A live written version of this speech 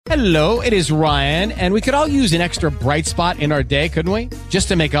Hello, it is Ryan, and we could all use an extra bright spot in our day, couldn't we? Just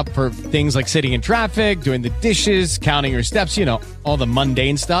to make up for things like sitting in traffic, doing the dishes, counting your steps, you know, all the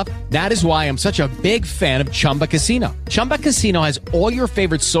mundane stuff. That is why I'm such a big fan of Chumba Casino. Chumba Casino has all your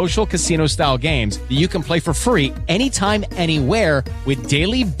favorite social casino-style games that you can play for free anytime, anywhere with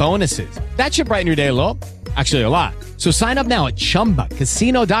daily bonuses. That should brighten your day a little. Actually, a lot. So sign up now at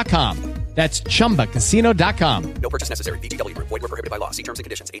ChumbaCasino.com. That's ChumbaCasino.com. No purchase necessary. VGW Group. Void where prohibited by law. See terms and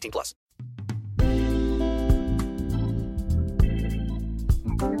conditions. 18 plus.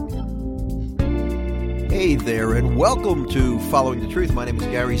 Hey there, and welcome to Following the Truth. My name is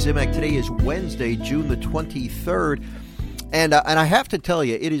Gary Zimak. Today is Wednesday, June the 23rd. And I have to tell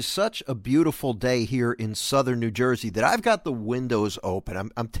you, it is such a beautiful day here in southern New Jersey that I've got the windows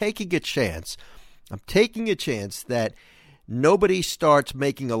open. I'm taking a chance. I'm taking a chance that nobody starts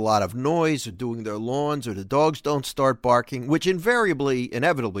making a lot of noise or doing their lawns, or the dogs don't start barking, which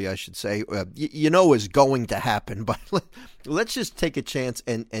inevitably, I should say, is going to happen. But let's just take a chance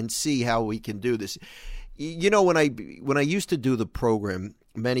and see how we can do this. You know, when I used to do the program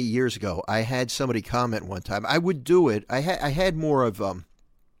many years ago, I had somebody comment one time. I would do it. I had more of I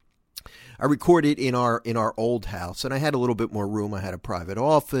recorded in our old house, and I had a little bit more room. I had a private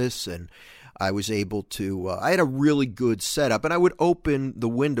office, and I was able to, I had a really good setup, and I would open the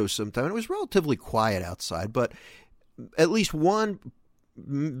window sometime. It was relatively quiet outside, but at least one,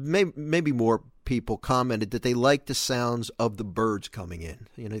 maybe more people commented that they liked the sounds of the birds coming in.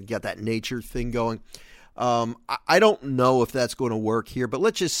 You know, you got that nature thing going. I don't know if that's going to work here, but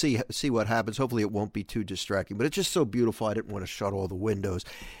let's just see what happens. Hopefully it won't be too distracting, but it's just so beautiful. I didn't want to shut all the windows.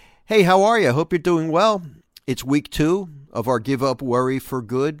 Hey, how are you? I hope you're doing well. It's week 2 of our Give Up Worry for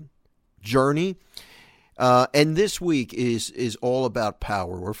Good journey. And this week is all about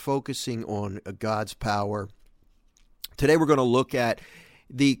power. We're focusing on God's power. Today we're going to look at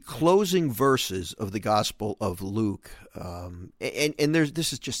the closing verses of the Gospel of Luke.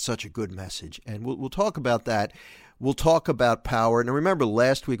 This is just such a good message. And we'll talk about that. We'll talk about power. And remember,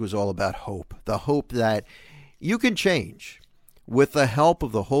 last week was all about hope. The hope that you can change. With the help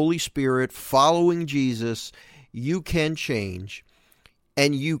of the Holy Spirit, following Jesus, you can change.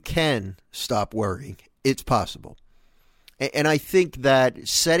 And you can stop worrying. It's possible. And I think that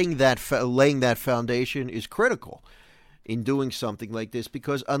laying that foundation is critical in doing something like this,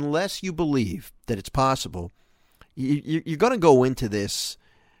 because unless you believe that it's possible, you're going to go into this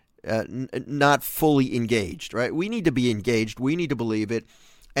not fully engaged, right? We need to be engaged. We need to believe it.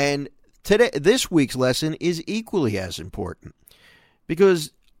 And this week's lesson is equally as important,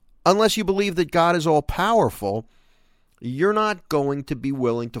 because unless you believe that God is all powerful, you're not going to be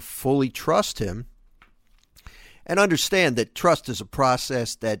willing to fully trust him. And understand that trust is a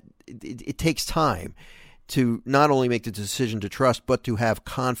process that it takes time to not only make the decision to trust, but to have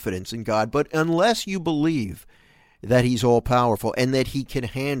confidence in God. But unless you believe that he's all powerful and that he can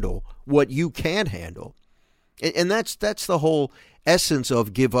handle what you can't handle, and that's the whole essence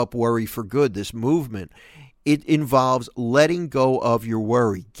of Give Up Worry for Good, this movement. It involves letting go of your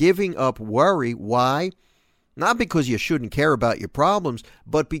worry, giving up worry. Why? Not because you shouldn't care about your problems,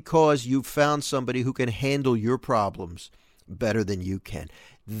 but because you've found somebody who can handle your problems better than you can.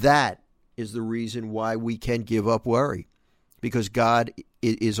 That is the reason why we can give up worry, because God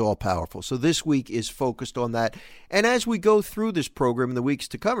is all powerful. So this week is focused on that. And as we go through this program in the weeks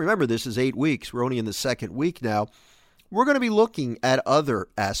to come, remember, this is 8 weeks. We're only in the second week now. We're going to be looking at other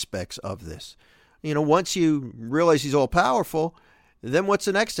aspects of this. You know, once you realize he's all powerful, then what's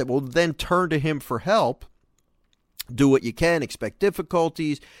the next step? Well, then turn to him for help. Do what you can, expect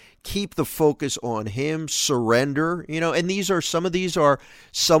difficulties, keep the focus on him, surrender, and some of these are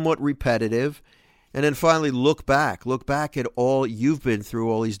somewhat repetitive. And then finally, look back at all you've been through,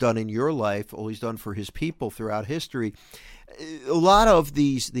 all he's done in your life, all he's done for his people throughout history. A lot of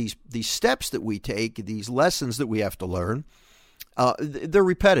these steps that we take, these lessons that we have to learn, they're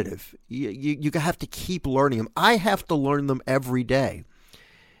repetitive. You have to keep learning them. I have to learn them every day.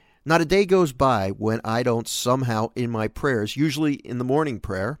 Not a day goes by when I don't somehow in my prayers, usually in the morning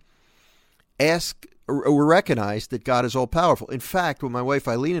prayer, ask or recognize that God is all powerful. In fact, when my wife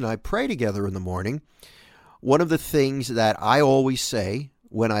Eileen and I pray together in the morning, one of the things that I always say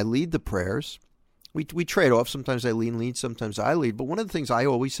when I lead the prayers, we trade off. Sometimes Eileen leads, sometimes I lead. But one of the things I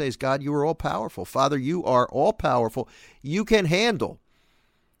always say is, God, you are all powerful. Father, you are all powerful. You can handle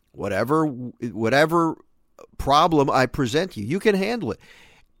whatever problem I present you. You can handle it.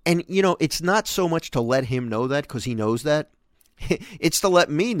 And, it's not so much to let him know that because he knows that. It's to let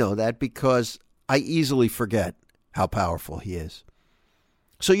me know that because I easily forget how powerful he is.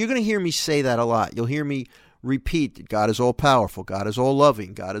 So you're going to hear me say that a lot. You'll hear me repeat that God is all powerful, God is all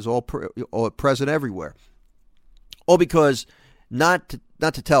loving, God is all present everywhere. All because not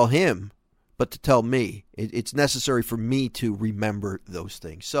to tell him, but to tell me. It's necessary for me to remember those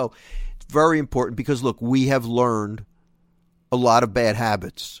things. So it's very important because, look, we have learned a lot of bad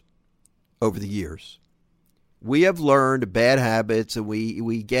habits over the years. We have learned bad habits, and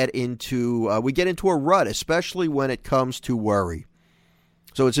we get into a rut, especially when it comes to worry.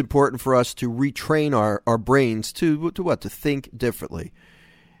 So it's important for us to retrain our brains to think differently.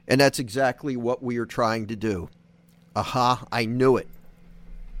 And that's exactly what we are trying to do. Aha, I knew it.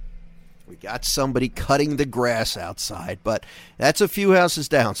 We got somebody cutting the grass outside, but that's a few houses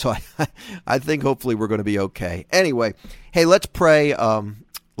down, so I think hopefully we're going to be okay. Anyway, hey, let's pray.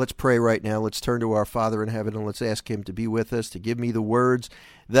 Let's pray right now. Let's turn to our Father in heaven, and let's ask him to be with us, to give me the words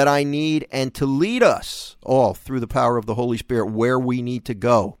that I need, and to lead us all through the power of the Holy Spirit where we need to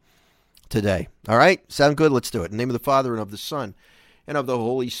go today. All right? Sound good? Let's do it. In the name of the Father, and of the Son, and of the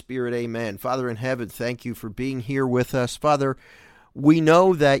Holy Spirit, amen. Father in heaven, thank you for being here with us. Father, we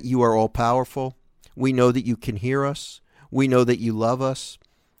know that you are all-powerful. We know that you can hear us. We know that you love us.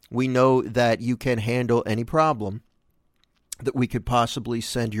 We know that you can handle any problem that we could possibly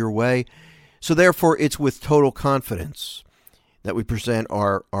send your way. So therefore, it's with total confidence that we present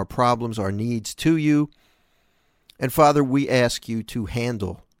our problems, our needs to you. And Father, we ask you to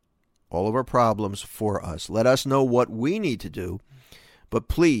handle all of our problems for us. Let us know what we need to do, but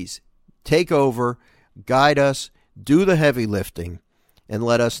please take over, guide us, do the heavy lifting, and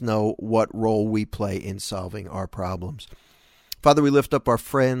let us know what role we play in solving our problems. Father, we lift up our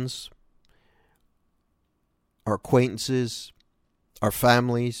friends, our acquaintances, our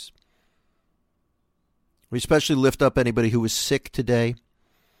families. We especially lift up anybody who is sick today.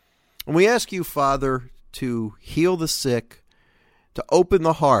 And we ask you, Father, to heal the sick, to open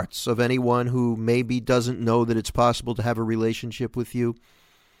the hearts of anyone who maybe doesn't know that it's possible to have a relationship with you,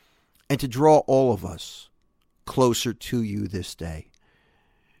 and to draw all of us closer to you this day,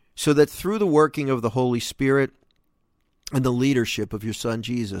 so that through the working of the Holy Spirit and the leadership of your Son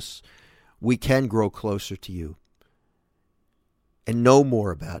Jesus, we can grow closer to you and know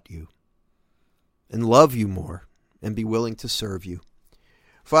more about you and love you more and be willing to serve you.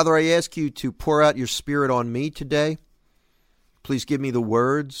 Father, I ask you to pour out your Spirit on me today. Please give me the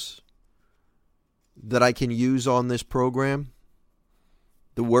words that I can use on this program,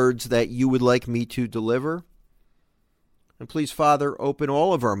 the words that you would like me to deliver. And please, Father, open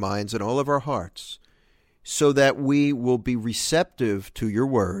all of our minds and all of our hearts so that we will be receptive to your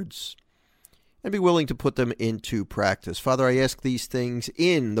words and be willing to put them into practice. Father, I ask these things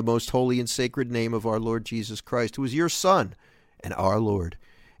in the most holy and sacred name of our Lord Jesus Christ, who is your Son and our Lord,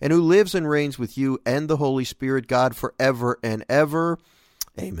 and who lives and reigns with you and the Holy Spirit, God, forever and ever.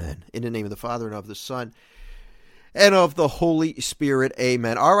 Amen. In the name of the Father, and of the Son, and of the Holy Spirit.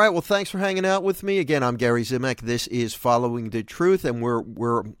 Amen. All right, well, thanks for hanging out with me. Again, I'm Gary Zimek. This is Following the Truth, and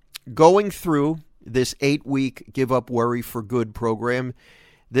we're going through this 8-week Give Up Worry for Good program.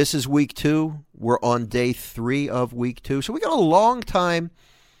 This is week 2. We're on day 3 of week 2. So we got a long time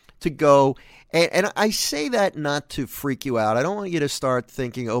to go. And I say that not to freak you out. I don't want you to start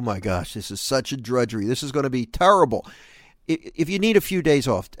thinking, oh my gosh, this is such a drudgery. This is going to be terrible. If you need a few days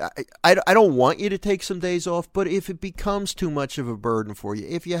off, I don't want you to take some days off, but if it becomes too much of a burden for you,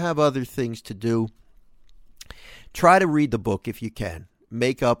 if you have other things to do, try to read the book if you can.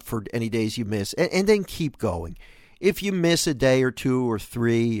 Make up for any days you miss, and then keep going. If you miss a day or 2 or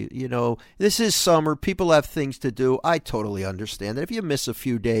 3, this is summer. People have things to do. I totally understand that. If you miss a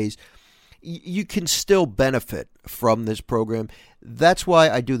few days, you can still benefit from this program. That's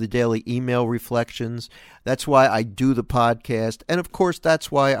why I do the daily email reflections. That's why I do the podcast. And, of course, that's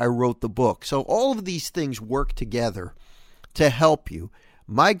why I wrote the book. So all of these things work together to help you.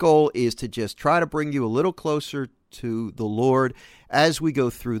 My goal is to just try to bring you a little closer to the Lord as we go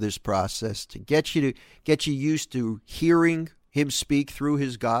through this process, to get you used to hearing him speak through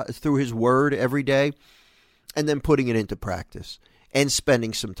his word every day, and then putting it into practice and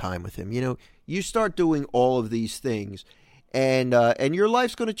spending some time with him. You start doing all of these things, and your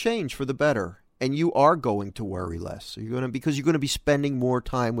life's going to change for the better, and you are going to worry less. Because you're going to be spending more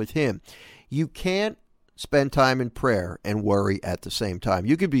time with him. You can't spend time in prayer and worry at the same time.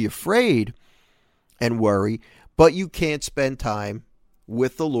 You could be afraid and worry, but you can't spend time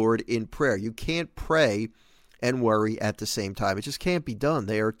with the Lord in prayer. You can't pray and worry at the same time. It just can't be done.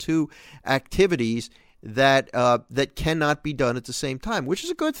 They are two activities that cannot be done at the same time, which is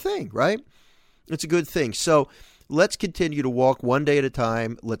a good thing, right? It's a good thing. So let's continue to walk one day at a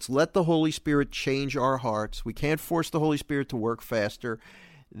time. Let's let the Holy Spirit change our hearts. We can't force the Holy Spirit to work faster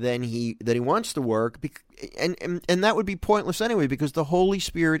than he wants to work, and that would be pointless anyway, because the Holy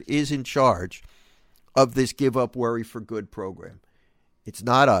Spirit is in charge of this Give Up Worry for Good program. It's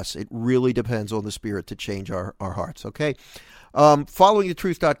not us. It really depends on the Spirit to change our hearts, okay?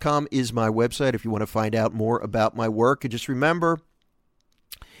 FollowingTheTruth.com is my website if you want to find out more about my work. And just remember,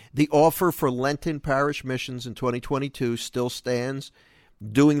 the offer for Lenten parish missions in 2022 still stands,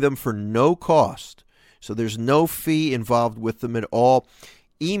 doing them for no cost. So there's no fee involved with them at all.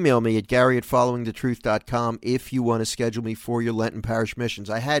 Email me at Gary@followingthetruth.com if you want to schedule me for your Lenten parish missions.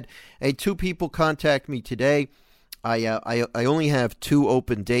 I had 2 people contact me today. I only have 2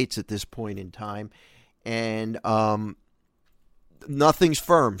 open dates at this point in time, and nothing's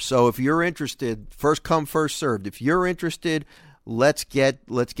firm. So if you're interested, first come, first served. If you're interested, let's get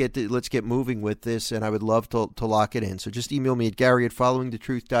moving with this, and I would love to lock it in. So just email me at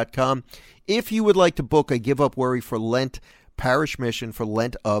Gary@followingthetruth.com if you would like to book a Give Up Worry for Lent parish mission for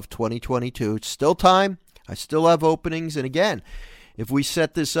Lent of 2022. It's still time. I still have openings. And again, if we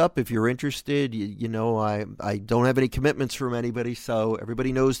set this up, if you're interested, you know, I don't have any commitments from anybody, so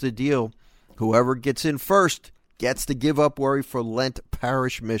everybody knows the deal. Whoever gets in first gets to Give Up Worry for Lent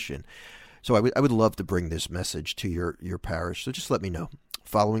parish mission. So I would love to bring this message to your parish. So just let me know.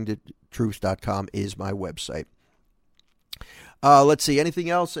 FollowingTheTruth.com is my website. Let's see. Anything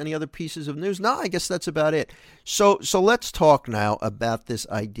else? Any other pieces of news? No, I guess that's about it. So let's talk now about this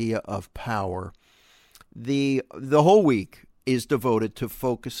idea of power. The whole week is devoted to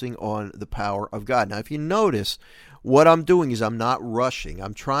focusing on the power of God. Now, if you notice, what I'm doing is I'm not rushing.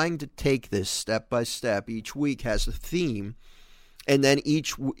 I'm trying to take this step by step. Each week has a theme, and then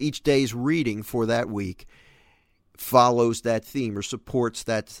each day's reading for that week follows that theme or supports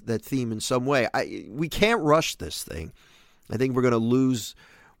that theme in some way. We can't rush this thing. I think we're going to lose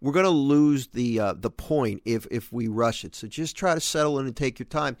the point if we rush it. So just try to settle in and take your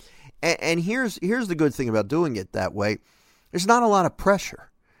time. And here's the good thing about doing it that way. There's not a lot of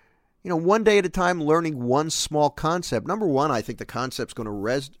pressure. You know, one day at a time, learning one small concept. Number one, I think the concept's going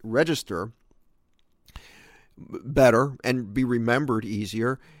to register better and be remembered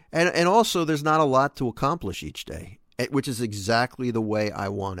easier. And also, there's not a lot to accomplish each day, which is exactly the way I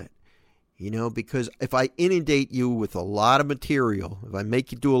want it. You know, because if I inundate you with a lot of material, if I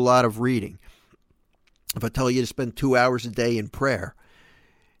make you do a lot of reading, if I tell you to spend 2 hours a day in prayer,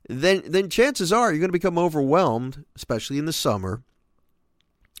 then chances are you're going to become overwhelmed, especially in the summer,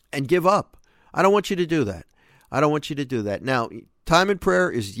 and give up. I don't want you to do that. Now, time in prayer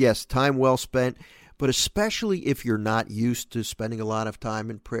is, yes, time well spent, but especially if you're not used to spending a lot of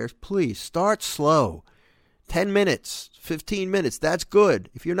time in prayer, please start slow. 10 minutes, 15 minutes, that's good.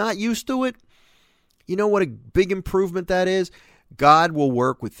 If you're not used to it, you know what a big improvement that is? God will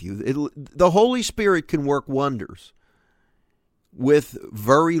work with you. The Holy Spirit can work wonders with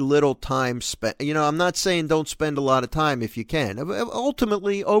very little time spent. You know, I'm not saying don't spend a lot of time if you can.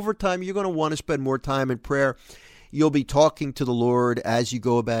 Ultimately, over time, you're going to want to spend more time in prayer. You'll be talking to the Lord as you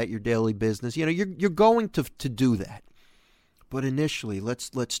go about your daily business. You know, you're going to do that. But initially,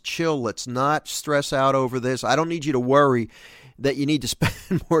 let's chill. Let's not stress out over this. I don't need you to worry that you need to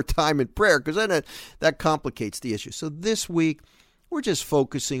spend more time in prayer, because then that complicates the issue. So this week, we're just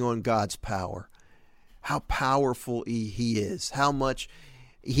focusing on God's power, how powerful He is, how much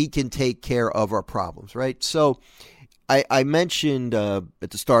He can take care of our problems, right? So I mentioned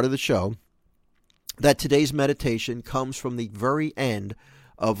at the start of the show that today's meditation comes from the very end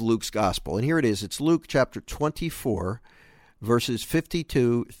of Luke's Gospel. And here it is. It's Luke chapter 24, verses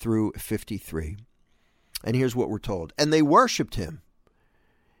 52 through 53. And here's what we're told. And they worshipped Him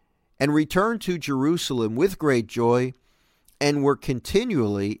and returned to Jerusalem with great joy and were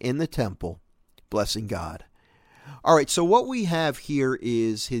continually in the temple blessing God. All right, so what we have here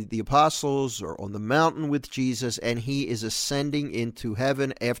is the apostles are on the mountain with Jesus, and He is ascending into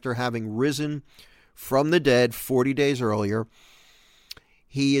heaven after having risen from the dead 40 days earlier.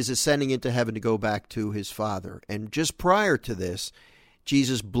 He is ascending into heaven to go back to His Father. And just prior to this,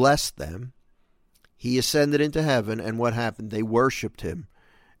 Jesus blessed them. He ascended into heaven, and what happened? They worshiped Him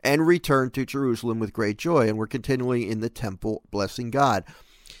and returned to Jerusalem with great joy, and were continually in the temple blessing God.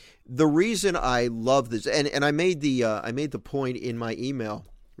 The reason I love this, and I made the point in my email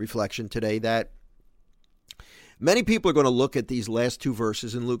reflection today that many people are going to look at these last 2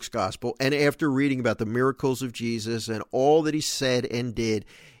 verses in Luke's Gospel, and after reading about the miracles of Jesus and all that He said and did,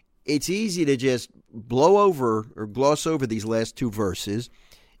 it's easy to just blow over or gloss over these last 2 verses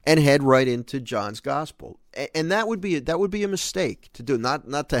and head right into John's Gospel. And that would be a mistake to do,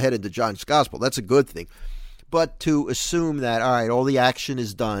 not to head into John's Gospel. That's a good thing. But to assume that, all right, all the action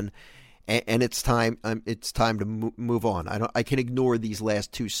is done, and it's time. It's time to move on. I can ignore these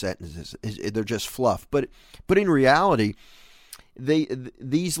last two sentences. They're just fluff. But in reality,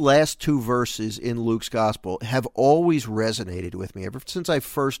 these last two verses in Luke's gospel have always resonated with me ever since I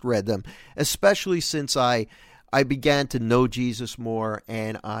first read them, especially since I began to know Jesus more,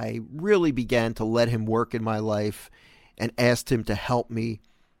 and I really began to let him work in my life and asked him to help me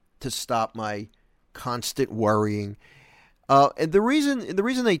to stop my constant worrying. And the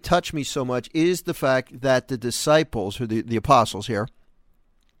reason they touch me so much is the fact that the disciples, or the apostles here,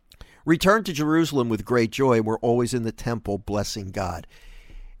 returned to Jerusalem with great joy and were always in the temple blessing God.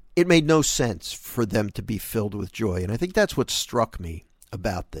 It made no sense for them to be filled with joy, and I think that's what struck me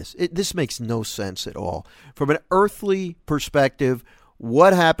about this. This makes no sense at all. From an earthly perspective,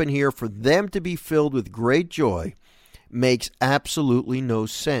 what happened here for them to be filled with great joy makes absolutely no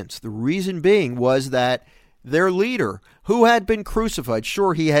sense. The reason being was that their leader, who had been crucified,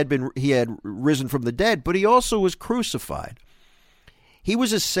 sure, he had risen from the dead, but he also was crucified. He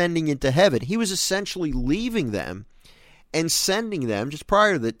was ascending into heaven. He was essentially leaving them and sending them. Just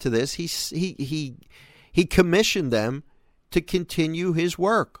prior to this, he commissioned them to continue his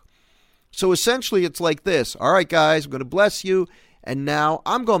work. So essentially, it's like this. All right, guys, I'm going to bless you, and now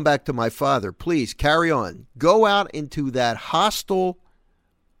I'm going back to my Father. Please carry on. Go out into that hostile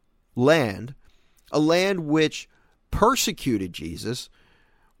land, a land which persecuted Jesus,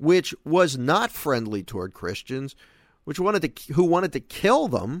 which was not friendly toward Christians, who wanted to kill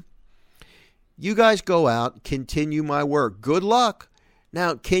them. You guys go out, continue my work. Good luck.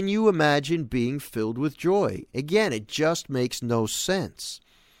 Now, can you imagine being filled with joy? Again, it just makes no sense.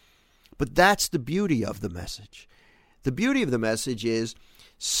 But that's the beauty of the message. The beauty of the message is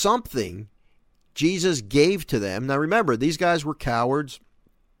something Jesus gave to them. Now, remember, these guys were cowards.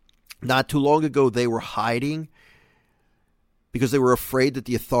 Not too long ago, they were hiding because they were afraid that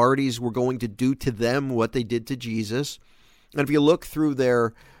the authorities were going to do to them what they did to Jesus. And if you look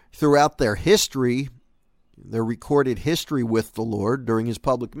throughout their history, their recorded history with the Lord during his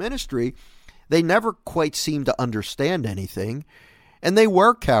public ministry, they never quite seemed to understand anything, and they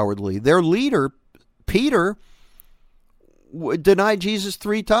were cowardly. Their leader, Peter, denied Jesus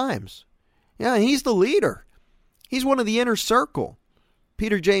 3 times. Yeah, he's the leader. He's one of the inner circle,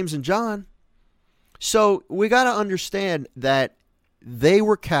 Peter, James, and John. So we got to understand that they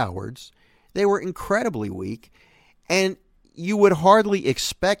were cowards. They were incredibly weak, and you would hardly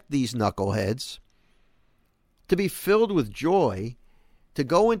expect these knuckleheads to be filled with joy to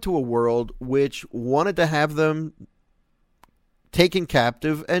go into a world which wanted to have them taken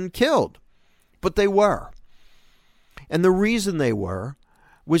captive and killed. But they were. And the reason they were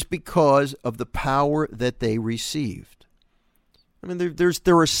was because of the power that they received. I mean,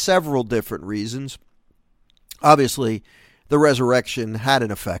 there are several different reasons. Obviously, the resurrection had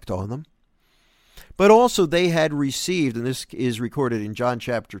an effect on them. But also they had received, and this is recorded in John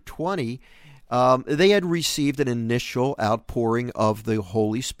chapter 20, they had received an initial outpouring of the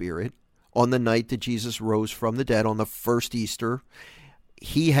Holy Spirit on the night that Jesus rose from the dead on the first Easter.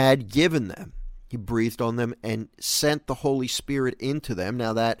 He had given them. He breathed on them and sent the Holy Spirit into them.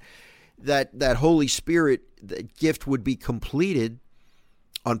 Now that Holy Spirit that gift would be completed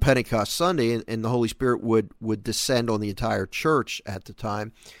on Pentecost Sunday, and the Holy Spirit would descend on the entire church at the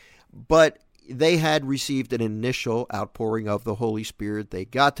time. But they had received an initial outpouring of the Holy Spirit. They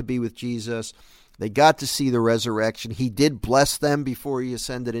got to be with Jesus. They got to see the resurrection. He did bless them before he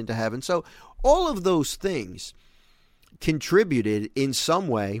ascended into heaven. So all of those things contributed in some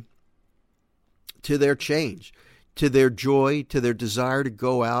way to their change, to their joy, to their desire to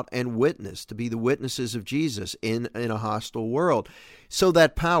go out and witness, to be the witnesses of Jesus in a hostile world. So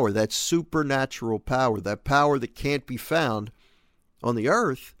that power, that supernatural power, that power that can't be found on the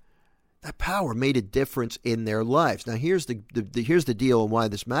earth, that power made a difference in their lives. Now, here's the deal and why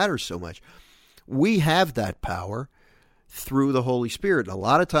this matters so much. We have that power through the Holy Spirit. And a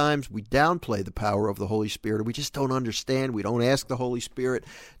lot of times we downplay the power of the Holy Spirit. We just don't understand. We don't ask the Holy Spirit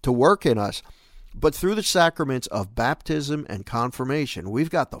to work in us. But through the sacraments of baptism and confirmation,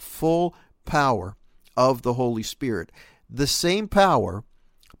 we've got the full power of the Holy Spirit. The same power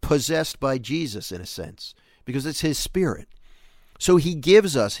possessed by Jesus, in a sense, because it's his Spirit. So he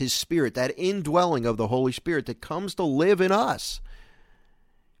gives us his Spirit, that indwelling of the Holy Spirit that comes to live in us,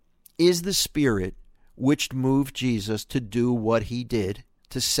 is the Spirit which moved Jesus to do what he did,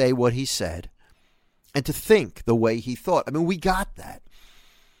 to say what he said, and to think the way he thought. I mean, we got that.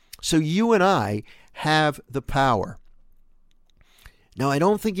 So you and I have the power. Now, I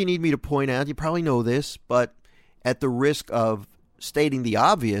don't think you need me to point out, you probably know this, but at the risk of stating the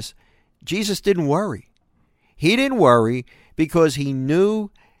obvious, Jesus didn't worry. He didn't worry because he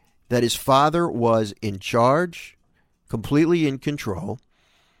knew that his Father was in charge, completely in control,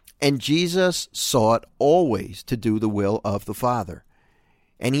 and Jesus sought always to do the will of the Father.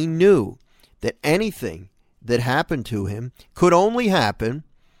 And he knew that anything that happened to him could only happen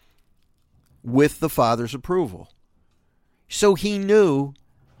with the Father's approval. So he knew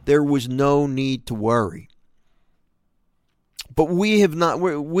there was no need to worry. But we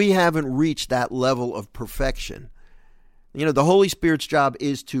haven't reached that level of perfection. You know, the Holy Spirit's job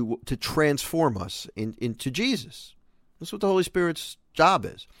is to transform us into Jesus. That's what the Holy Spirit's job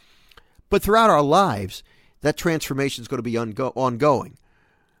is. But throughout our lives, that transformation is going to be ongoing.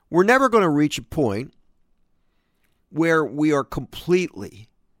 We're never going to reach a point where we are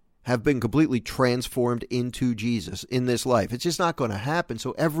have been completely transformed into Jesus in this life. It's just not going to happen.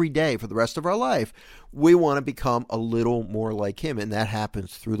 So every day for the rest of our life, we want to become a little more like him, and that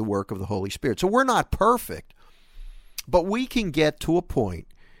happens through the work of the Holy Spirit. So we're not perfect, but we can get to a point,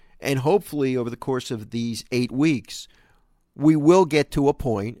 and hopefully over the course of these 8 weeks, we will get to a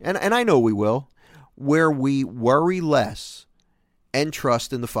point, and I know we will, where we worry less and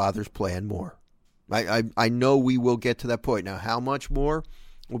trust in the Father's plan more. I know we will get to that point. Now, how much more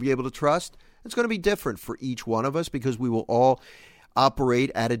we'll be able to trust? It's going to be different for each one of us because we will all operate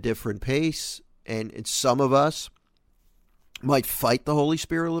at a different pace. And some of us might fight the Holy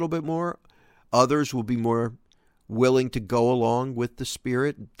Spirit a little bit more. Others will be more willing to go along with the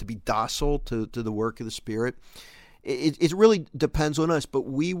Spirit, to be docile to the work of the Spirit. It really depends on us, but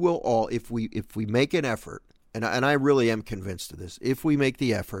we will all, if we make an effort, and I really am convinced of this, if we make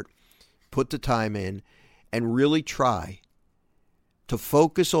the effort, put the time in, and really try to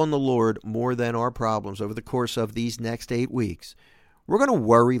focus on the Lord more than our problems over the course of these next 8 weeks, we're going to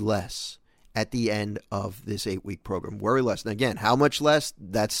worry less at the end of this 8-week program. Worry less. And again, how much less?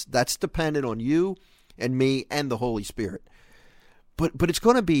 That's dependent on you and me and the Holy Spirit. But there's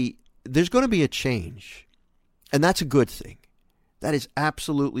going to be a change, and that's a good thing. That is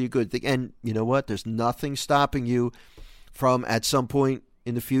absolutely a good thing. And you know what? There's nothing stopping you from, at some point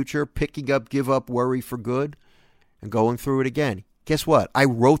in the future, picking up Give Up Worry for Good and going through it again. Guess what? I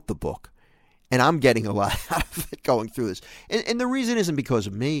wrote the book, and I'm getting a lot out of it going through this. And the reason isn't because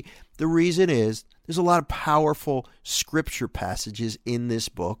of me. The reason is there's a lot of powerful scripture passages in this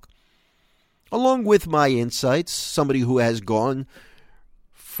book, along with my insights, somebody who has gone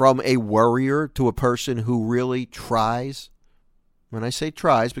from a worrier to a person who really tries. When I say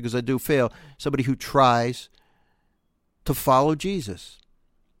tries, because I do fail, somebody who tries to follow Jesus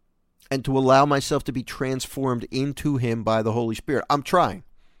and to allow myself to be transformed into him by the Holy Spirit. I'm trying.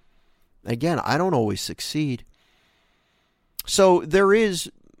 Again, I don't always succeed. So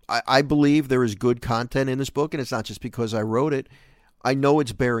I believe there is good content in this book, and it's not just because I wrote it. I know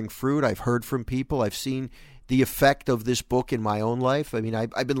it's bearing fruit. I've heard from people. I've seen the effect of this book in my own life. I mean,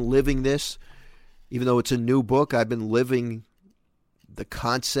 I've been living this, even though it's a new book. I've been living the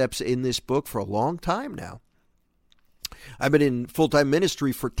concepts in this book for a long time now. I've been in full-time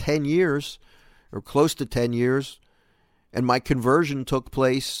ministry for 10 years, or close to 10 years, and my conversion took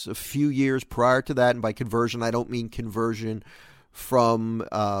place a few years prior to that. And by conversion, I don't mean conversion from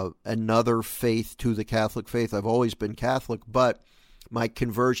another faith to the Catholic faith. I've always been Catholic, but my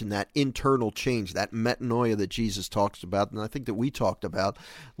conversion, that internal change, that metanoia that Jesus talks about, and I think that we talked about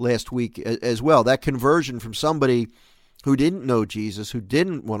last week as well, that conversion from somebody who didn't know Jesus, who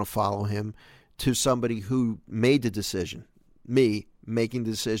didn't want to follow him, to somebody who made the decision, me making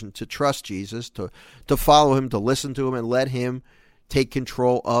the decision to trust Jesus, to follow him, to listen to him, and let him take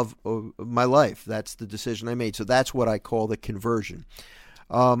control of my life. That's the decision I made. So that's what I call the conversion.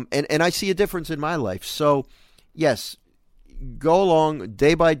 And I see a difference in my life. So, yes, go along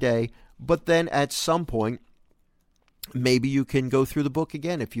day by day, but then at some point, maybe you can go through the book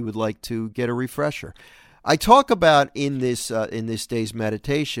again if you would like to get a refresher. I talk about in this day's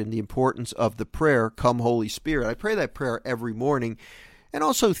meditation the importance of the prayer, "Come Holy Spirit." I pray that prayer every morning and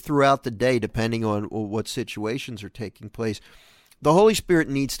also throughout the day, depending on what situations are taking place. The Holy Spirit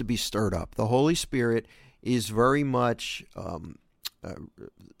needs to be stirred up. The Holy Spirit is very much the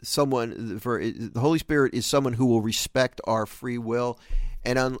Holy Spirit is someone who will respect our free will,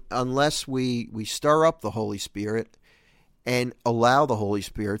 and unless we stir up the Holy Spirit and allow the Holy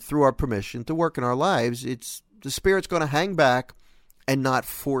Spirit, through our permission, to work in our lives, the Spirit's going to hang back and not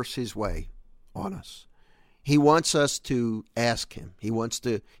force his way on us. He wants us to ask him.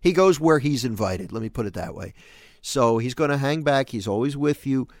 He goes where he's invited. Let me put it that way. So he's going to hang back. He's always with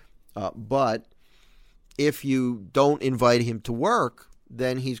you. But if you don't invite him to work,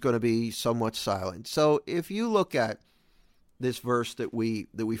 then he's going to be somewhat silent. So if you look at this verse that we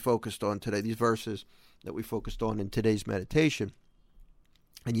focused on today, these verses that we focused on in today's meditation,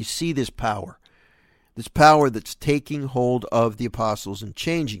 and you see this power that's taking hold of the apostles and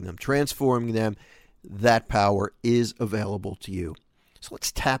changing them, transforming them, that power is available to you. So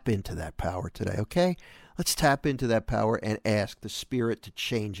let's tap into that power today, okay? Let's tap into that power and ask the Spirit to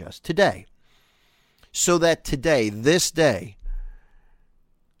change us today. So that today, this day,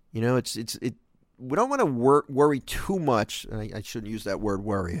 we don't want to worry too much. I shouldn't use that word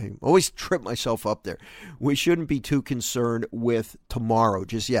worry. I always trip myself up there. We shouldn't be too concerned with tomorrow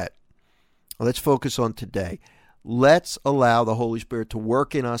just yet. Let's focus on today. Let's allow the Holy Spirit to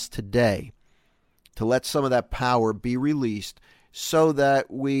work in us today, to let some of that power be released so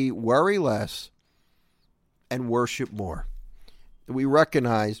that we worry less and worship more. We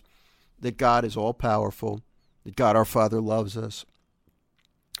recognize that God is all-powerful, that God our Father loves us,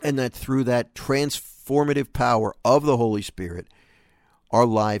 and that through that transformative power of the Holy Spirit, our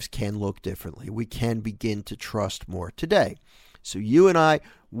lives can look differently. We can begin to trust more today. So you and I,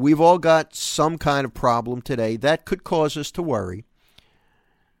 we've all got some kind of problem today that could cause us to worry.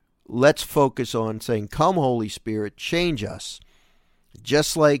 Let's focus on saying, come Holy Spirit, change us.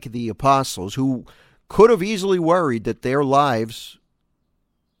 Just like the apostles who could have easily worried that their lives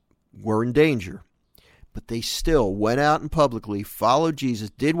were in danger. But they still went out and publicly followed Jesus,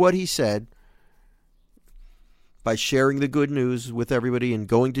 did what he said by sharing the good news with everybody and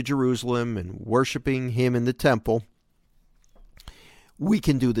going to Jerusalem and worshiping him in the temple. We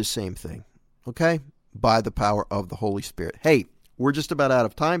can do the same thing, okay? By the power of the Holy Spirit. Hey, we're just about out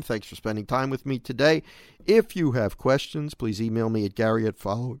of time. Thanks for spending time with me today. If you have questions, please email me at Gary at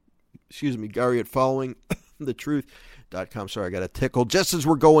followingthetruth.com. Sorry, I got a tickle. Just as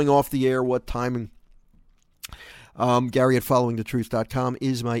we're going off the air, what timing? Gary at followingthetruth.com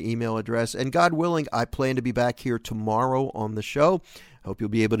is my email address. And God willing, I plan to be back here tomorrow on the show. Hope you'll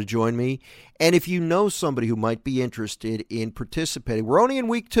be able to join me. And if you know somebody who might be interested in participating, we're only in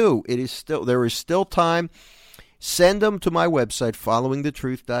week 2. There is still time. Send them to my website,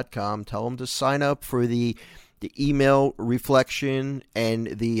 followingthetruth.com. Tell them to sign up for the email reflection and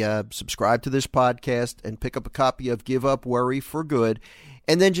the subscribe to this podcast and pick up a copy of Give Up Worry for Good,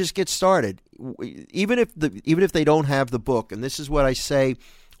 and then just get started. Even if they don't have the book, and this is what I say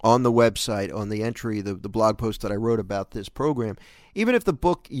on the website, on the entry, the blog post that I wrote about this program, even if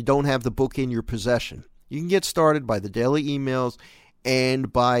you don't have the book in your possession, you can get started by the daily emails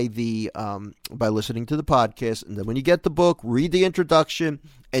and by listening to the podcast. And then when you get the book, read the introduction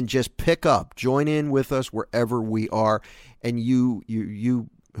and just pick up. Join in with us wherever we are. And you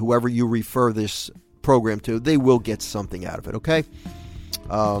whoever you refer this program to, they will get something out of it, okay?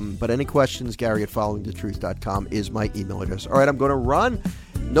 But any questions, Gary at followingthetruth.com is my email address. All right, I'm going to run.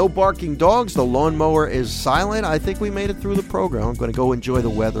 No barking dogs. The lawnmower is silent. I think we made it through the program. I'm going to go enjoy the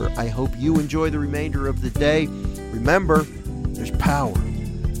weather. I hope you enjoy the remainder of the day. Remember, there's power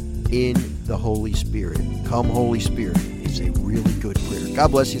in the Holy Spirit. Come, Holy Spirit is a really good prayer.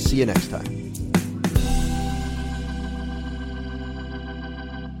 God bless you. See you next time.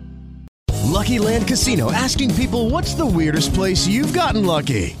 Lucky Land Casino, asking people, what's the weirdest place you've gotten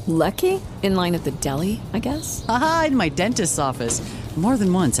lucky? Lucky? In line at the deli, I guess? Aha, in my dentist's office. More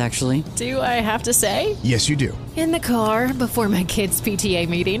than once, actually. Do I have to say? Yes, you do. In the car before my kids' PTA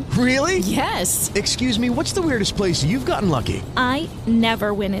meeting. Really? Yes. Excuse me, what's the weirdest place you've gotten lucky? I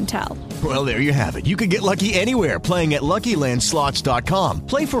never win and tell. Well, there you have it. You can get lucky anywhere, playing at LuckyLandSlots.com.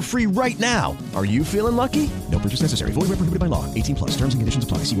 Play for free right now. Are you feeling lucky? No purchase necessary. Void where prohibited by law. 18+. Terms and conditions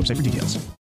apply. See website for details.